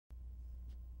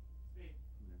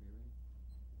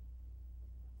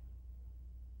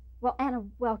Well, Anna,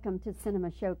 welcome to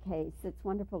Cinema Showcase. It's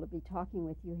wonderful to be talking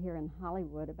with you here in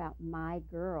Hollywood about My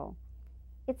Girl.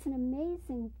 It's an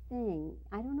amazing thing.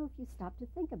 I don't know if you stop to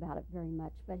think about it very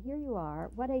much, but here you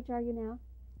are. What age are you now?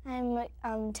 I'm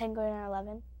 10 going on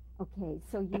 11. Okay,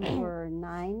 so you were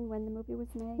 9 when the movie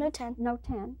was made? No, 10. No,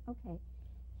 10. Okay.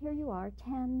 Here you are,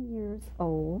 10 years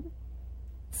old,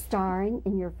 starring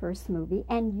in your first movie,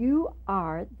 and you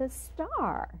are the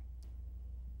star.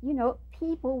 You know,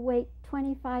 people wait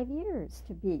 25 years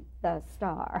to be the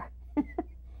star. Do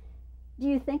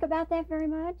you think about that very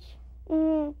much?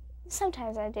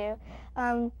 Sometimes I do.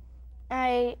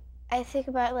 I think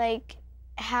about like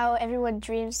how everyone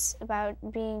dreams about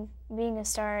being a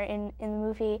star in the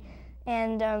movie,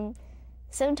 and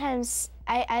sometimes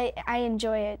I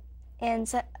enjoy it, and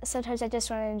sometimes I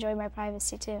just want to enjoy my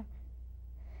privacy too.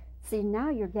 See, now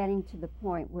you're getting to the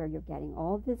point where you're getting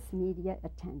all this media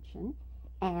attention.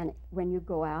 And when you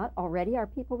go out, already are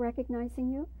people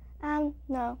recognizing you?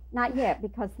 No. Not yet,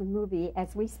 because the movie,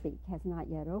 as we speak, has not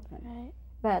yet opened. Right.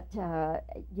 But do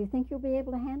you think you'll be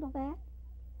able to handle that?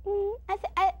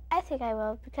 I think I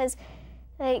will, because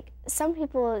like some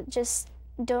people just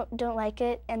don't like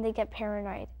it and they get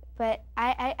paranoid. But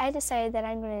I decided that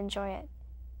I'm going to enjoy it.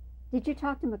 Did you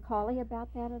talk to Macaulay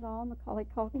about that at all? Macaulay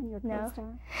Culkin, your co-star?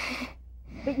 No.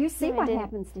 But you see No, what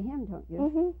happens to him, don't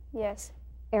you? Yes.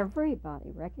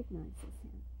 Everybody recognizes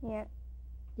him. Yeah.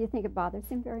 Do you think it bothers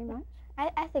him very much?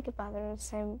 I think it bothers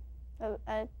him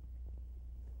a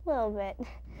little bit.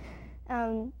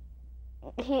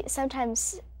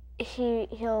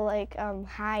 He'll like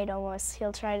hide almost.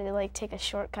 He'll try to like take a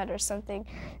shortcut or something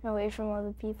away from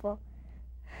other people.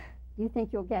 Do you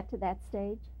think you'll get to that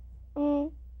stage? I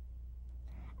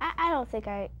don't think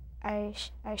I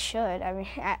should. I mean,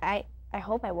 I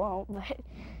hope I won't, but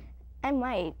I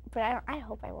might, but I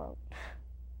hope I won't.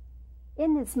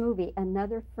 In this movie,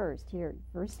 another first, here,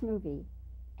 first movie,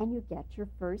 and you get your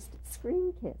first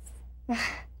screen kiss.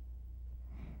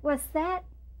 Was that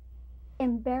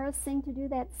embarrassing to do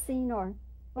that scene, or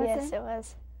was Yes, it? it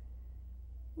was.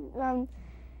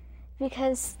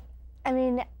 Because, I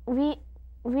mean, I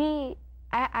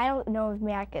don't know if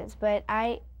Mac is, but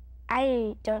I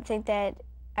don't think that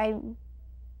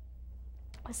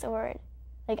what's the word?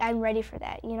 Like, I'm ready for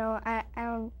that, you know? I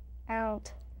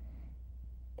don't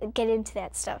get into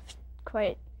that stuff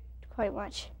quite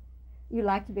much. You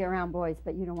like to be around boys,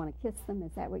 but you don't want to kiss them,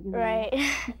 is that what you mean? Right.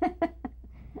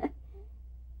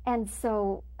 And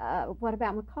so, what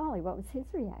about Macaulay? What was his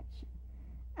reaction?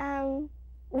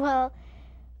 Well,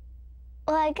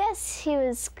 I guess he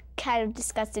was kind of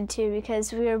disgusted too,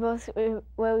 because we both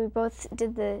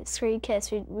did the screen kiss.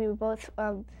 We were both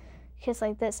kissed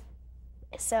like this.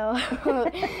 So,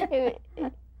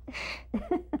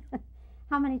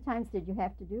 how many times did you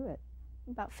have to do it?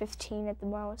 About 15 at the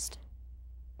most.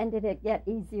 And did it get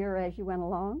easier as you went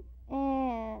along?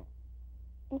 Not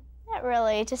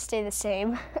really, it just stayed the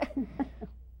same.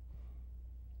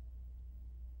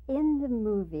 In the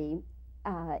movie,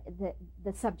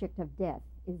 the subject of death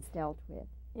is dealt with.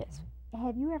 Yes.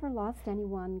 Have you ever lost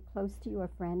anyone close to you, a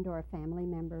friend or a family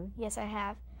member? Yes, I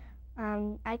have.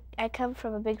 I come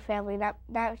from a big family, not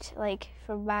like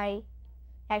from my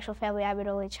actual family. I'm an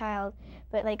only child,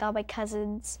 but like all my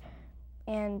cousins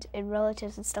and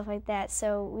relatives and stuff like that.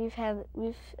 So we've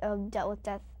dealt with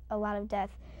death, a lot of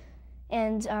death,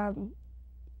 and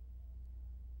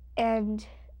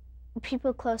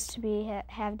people close to me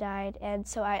have died, and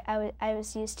so I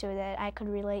was used to it, that I could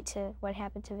relate to what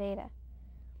happened to Veda.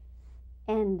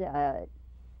 And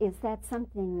is that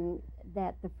something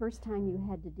that the first time you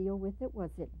had to deal with it,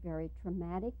 was it very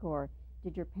traumatic, or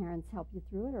did your parents help you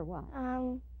through it, or what?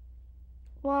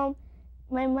 Well,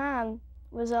 my mom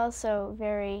was also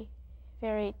very,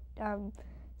 very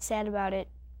sad about it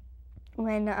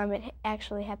when it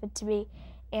actually happened to me,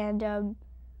 and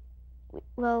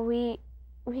we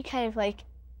kind of like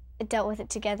dealt with it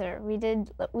together. We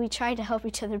tried to help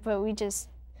each other, but we just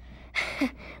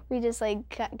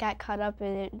like got caught up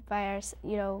in it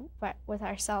with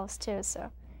ourselves too.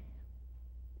 So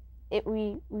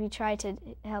we tried to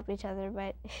help each other,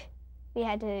 but we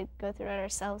had to go through it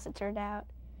ourselves, it turned out.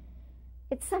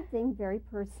 It's something very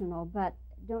personal, but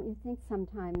don't you think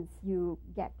sometimes you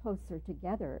get closer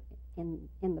together during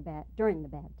the bad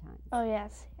times? Oh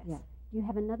yes. Yeah. Do you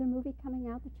have another movie coming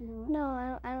out that you know of?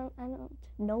 No, I don't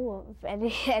know of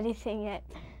anything yet.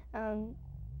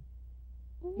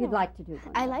 You'd like to do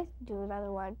one? I like to do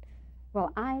another one.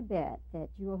 Well, I bet that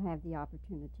you will have the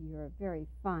opportunity. You're a very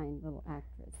fine little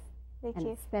actress. Thank and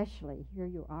you. especially, here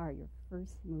you are, your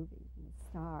first movie, the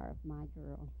star of My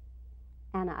Girl.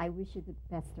 Anna, I wish you the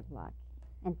best of luck.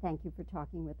 And thank you for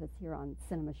talking with us here on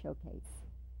Cinema Showcase.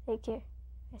 Thank you.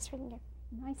 Nice meeting you.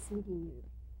 Nice meeting you.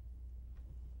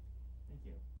 Thank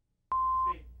you.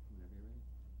 Whenever you're ready.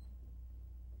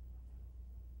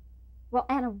 Well,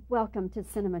 Anna, welcome to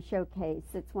Cinema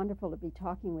Showcase. It's wonderful to be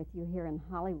talking with you here in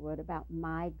Hollywood about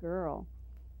My Girl.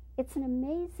 It's an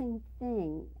amazing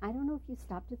thing. I don't know if you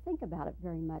stop to think about it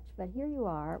very much, but here you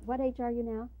are. What age are you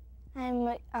now?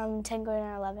 I'm 10 going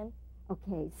on 11.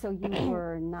 Okay, so you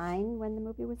were 9 when the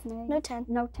movie was made? No, 10.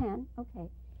 No, 10. Okay.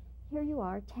 Here you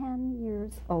are, 10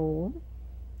 years old,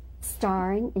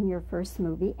 starring in your first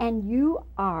movie, and you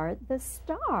are the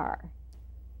star.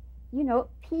 You know,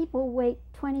 people wait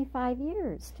 25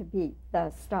 years to be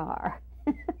the star.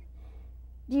 Do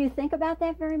you think about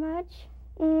that very much?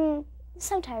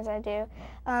 Sometimes I do.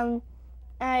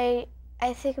 I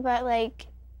think about like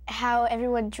how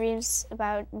everyone dreams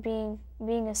about being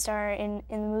a star in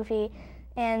the movie,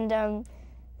 and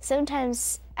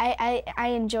sometimes I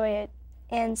enjoy it,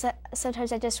 and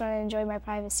sometimes I just want to enjoy my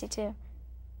privacy too.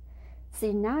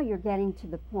 See, now you're getting to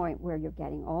the point where you're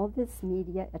getting all this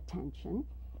media attention,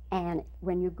 and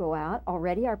when you go out,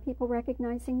 already are people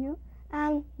recognizing you?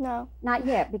 No. Not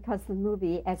yet, because the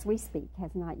movie, as we speak,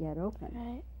 has not yet opened.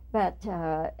 Right. But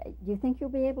do you think you'll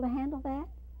be able to handle that?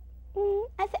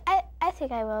 I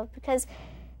think I will, because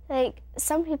like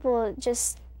some people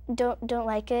just don't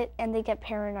like it and they get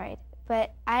paranoid.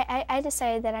 But I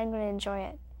decided that I'm going to enjoy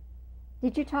it.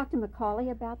 Did you talk to Macaulay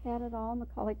about that at all?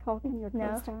 Macaulay Culkin, your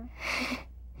co-star? No.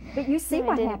 But you see No, I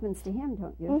what didn't. happens to him,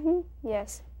 don't you?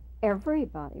 Yes.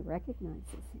 Everybody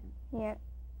recognizes him. Yeah.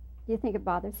 Do you think it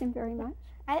bothers him very much?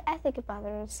 I think it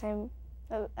bothers him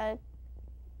a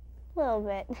little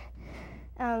bit.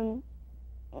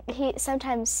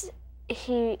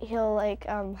 He'll like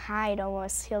hide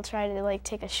almost. He'll try to like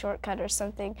take a shortcut or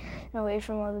something away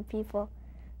from other people.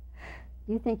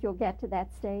 Do you think you'll get to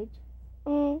that stage?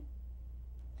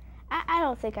 I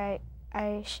don't think I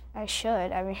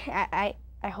should. I mean, I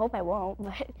hope I won't,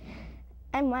 but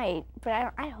I might.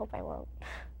 But I hope I won't.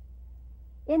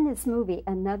 In this movie,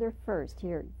 another first,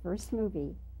 here, first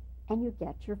movie, and you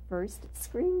get your first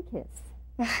screen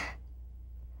kiss.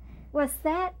 Was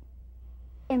that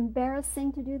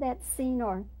embarrassing to do that scene,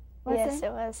 or was Yes, it?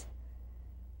 it was.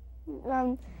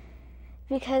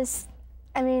 Because,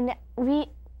 I mean, I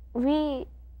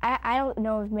don't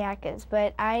know if Mac is,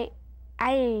 but I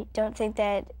don't think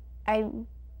that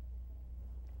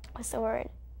what's the word?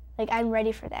 Like, I'm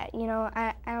ready for that, you know?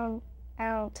 I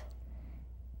don't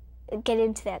get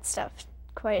into that stuff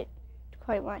quite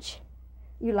much.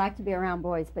 You like to be around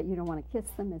boys, but you don't want to kiss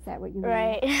them. Is that what you mean?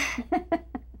 Right.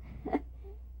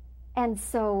 And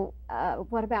so,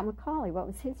 what about Macaulay? What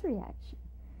was his reaction?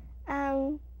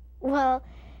 Well,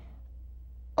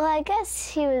 I guess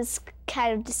he was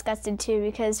kind of disgusted too,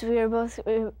 because we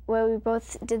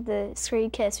both did the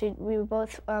screen kiss. We were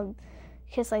both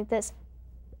kissed like this.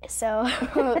 So.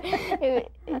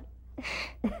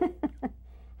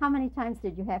 How many times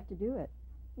did you have to do it?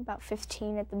 About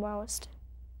 15 at the most.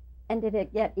 And did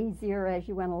it get easier as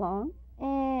you went along?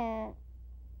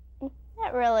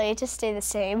 Not really. It just stayed the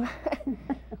same.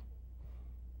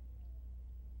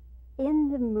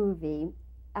 In the movie,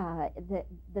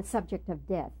 the subject of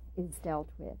death is dealt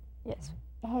with. Yes.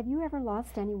 Have you ever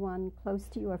lost anyone close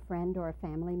to you, a friend or a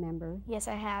family member? Yes,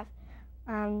 I have.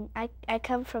 I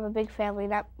come from a big family,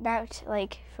 not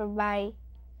like from my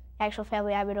actual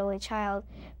family. I'm an only child,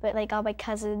 but like all my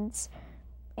cousins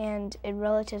and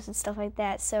relatives and stuff like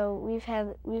that. So we've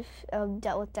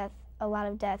dealt with death, a lot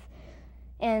of death,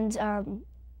 and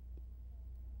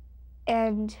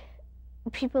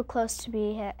people close to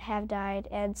me have died,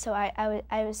 and so I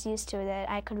was used to it, that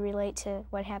I could relate to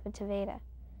what happened to Veda.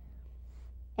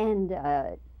 And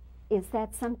is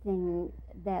that something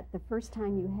that the first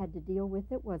time you had to deal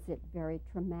with it, was it very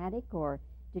traumatic, or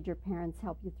did your parents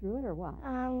help you through it, or what?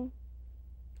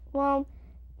 Well,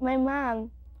 my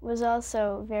mom was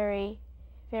also very,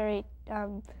 very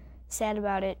sad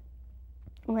about it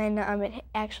when it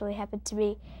actually happened to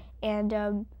me, and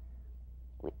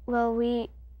we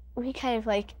kind of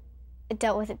like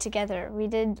dealt with it together.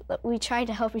 We tried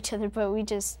to help each other, but we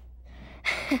just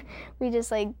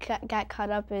like got caught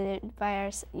up in it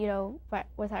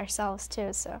with ourselves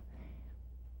too. So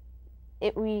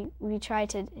we tried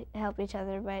to help each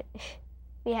other, but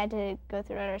we had to go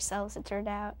through it ourselves, it turned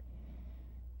out.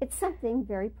 It's something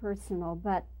very personal,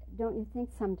 but don't you think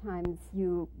sometimes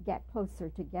you get closer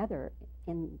together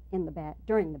during the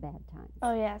bad times?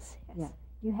 Oh yes. Yeah.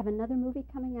 Do you have another movie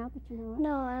coming out that you know of?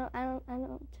 No, I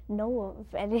don't know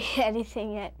of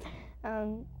anything yet.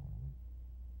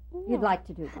 You'd like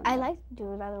to do one? I'd like to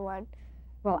do another one.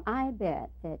 Well, I bet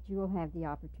that you will have the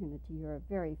opportunity. You're a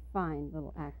very fine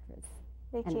little actress.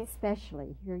 Thank And you.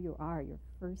 especially, here you are, your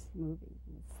first movie,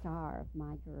 the star of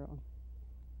My Girl.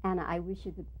 Anna, I wish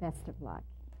you the best of luck.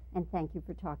 And thank you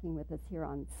for talking with us here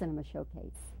on Cinema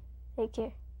Showcase. Thank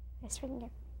you. Nice meeting you.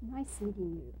 Nice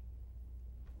meeting you.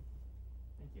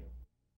 Thank you.